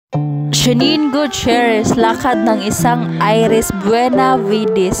Janine Gutierrez, lakad ng isang Iris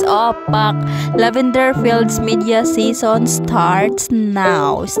Buenavides. Opak, Lavender Fields media season starts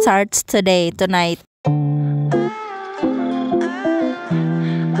now. Starts tonight.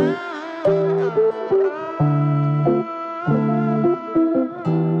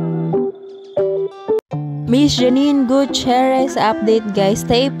 Miss Janine Gutierrez update guys,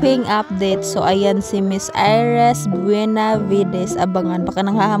 taping update. So ayan si Miss Iris Buenavides, abangan, baka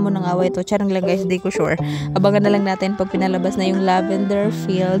nanghahamon ng away to, charang lang guys, di ko sure, abangan na lang natin pag pinalabas na yung Lavender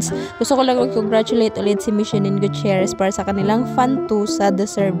Fields. Gusto ko lang mag-congratulate ulit si Miss Janine Gutierrez para sa kanilang fantusa,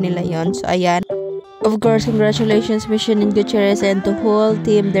 deserve nila yon. So ayan, of course, congratulations Miss Janine Gutierrez and to whole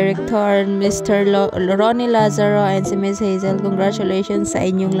team, Director Mr. Ronnie Lazaro and si Miss Hazel. Congratulations sa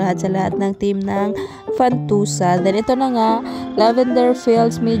inyong lahat, sa lahat ng team ng Fantusa. Then ito na nga, Lavender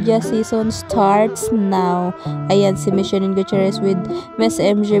Fields media season starts now. Ayan si Miss Janine Gutierrez with Miss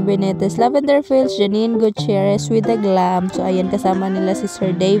MJ Benitez. Lavender Fields, Janine Gutierrez with the glam. So ayan, kasama nila si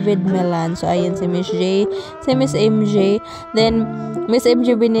Sir David Melan. So ayan si Miss J, si Miss MJ. Then Miss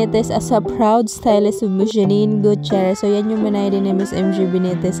MJ Benitez as a proud stylist of Miss Janine Gutierrez. So yan yung manay din ni Miss MJ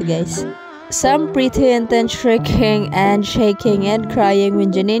Benitez guys. Some pretty intense shrieking and shaking and crying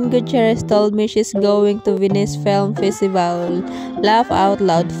when Janine Gutierrez told me she's going to Venice Film Festival. Laugh out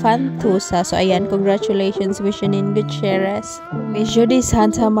loud, Fantusa. So ayan, congratulations Miss Janine Gutierrez. Miss Judy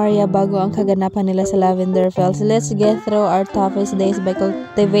Santa Maria, bago ang kaganapan nila sa Lavender Fields. Let's get through our toughest days by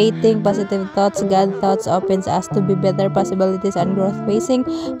cultivating positive thoughts. God thoughts opens us to be better possibilities and growth, facing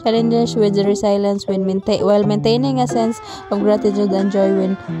challenges with resilience while maintaining a sense of gratitude and joy.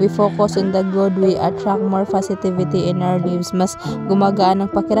 When we focus on the good, we attract more positivity in our lives. Mas gumagaan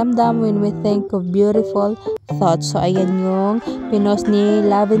ang pakiramdam when we think of beautiful thoughts. So ayan yung pinost ni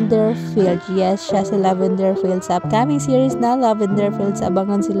Lavender Fields. Yes, siya si Lavender Fields. Sa upcoming series na Lavender Fields,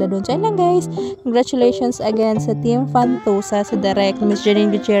 abangan sila dun. So ayun lang guys, congratulations again sa Team Fantusa, sa Direct Miss Janine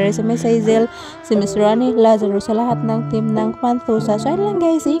Gutierrez, sa Miss Hazel, si Miss Ronnie Lazaro, sa lahat ng team ng Fantusa. So ayun lang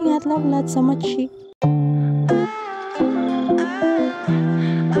guys, ingat, love lots so much.